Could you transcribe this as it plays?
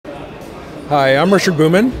Hi, I'm Richard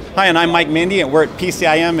Booman. Hi, and I'm Mike Mindy, and we're at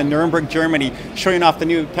PCIM in Nuremberg, Germany, showing off the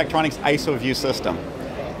new Tektronix IsoVu system.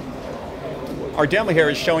 Our demo here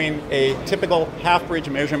is showing a typical half-bridge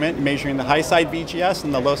measurement, measuring the high-side VGS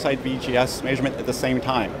and the low-side VGS measurement at the same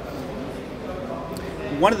time.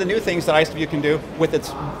 One of the new things that IsoVu can do with its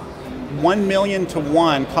 1,000,000 to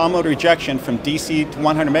 1 common mode rejection from DC to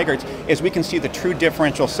 100 megahertz is we can see the true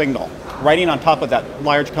differential signal riding on top of that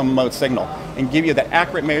large common mode signal and give you that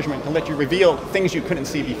accurate measurement to let you reveal things you couldn't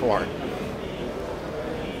see before.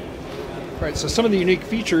 Right, so some of the unique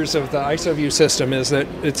features of the IsoVu system is that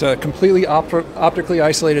it's a completely optically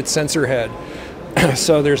isolated sensor head.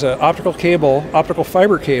 So there's an optical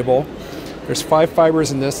fiber cable. There's 5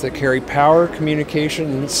 fibers in this that carry power,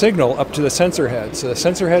 communication, and signal up to the sensor head. So the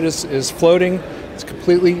sensor head is floating. It's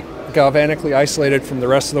completely galvanically isolated from the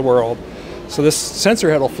rest of the world. So this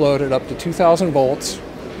sensor head will float at up to 2,000 volts.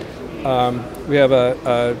 We have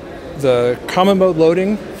the common mode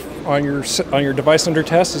loading on your device under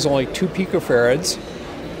test is only 2 picofarads.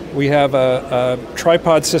 We have a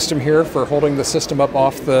tripod system here for holding the system up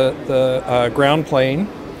off the ground plane.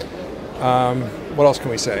 What else can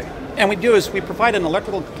we say? And we provide an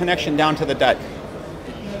electrical connection down to the DUT.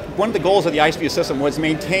 One of the goals of the IsoVu system was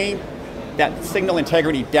maintain that signal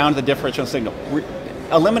integrity down to the differential signal.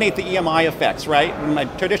 Eliminate the EMI effects, right? My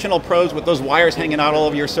traditional probes with those wires hanging out all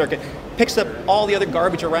over your circuit picks up all the other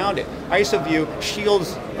garbage around it. IsoVu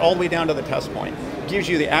shields all the way down to the test point. Gives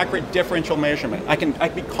you the accurate differential measurement. I can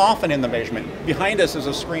be confident in the measurement. Behind us is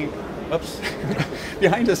a screen. Oops.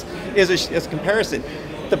 Behind us is a comparison.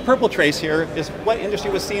 The purple trace here is what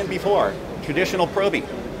industry was seeing before, traditional probing.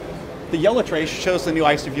 The yellow trace shows the new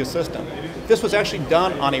IsoVu system. This was actually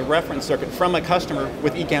done on a reference circuit from a customer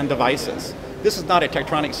with EGAN devices. This is not a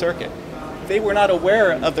Tektronix circuit. They were not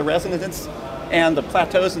aware of the resonance and the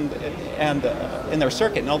plateaus in their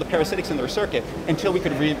circuit and all the parasitics in their circuit until we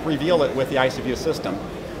could reveal it with the IsoVu system.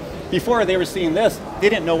 Before they were seeing this, they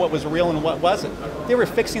didn't know what was real and what wasn't. They were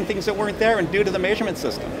fixing things that weren't there and due to the measurement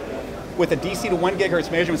system. With a DC to 1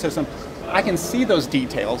 gigahertz measurement system, I can see those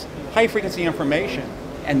details, high frequency information,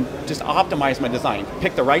 and just optimize my design.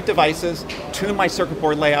 Pick the right devices, tune my circuit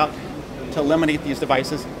board layout to eliminate these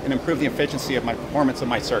devices and improve the efficiency of my performance of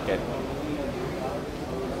my circuit.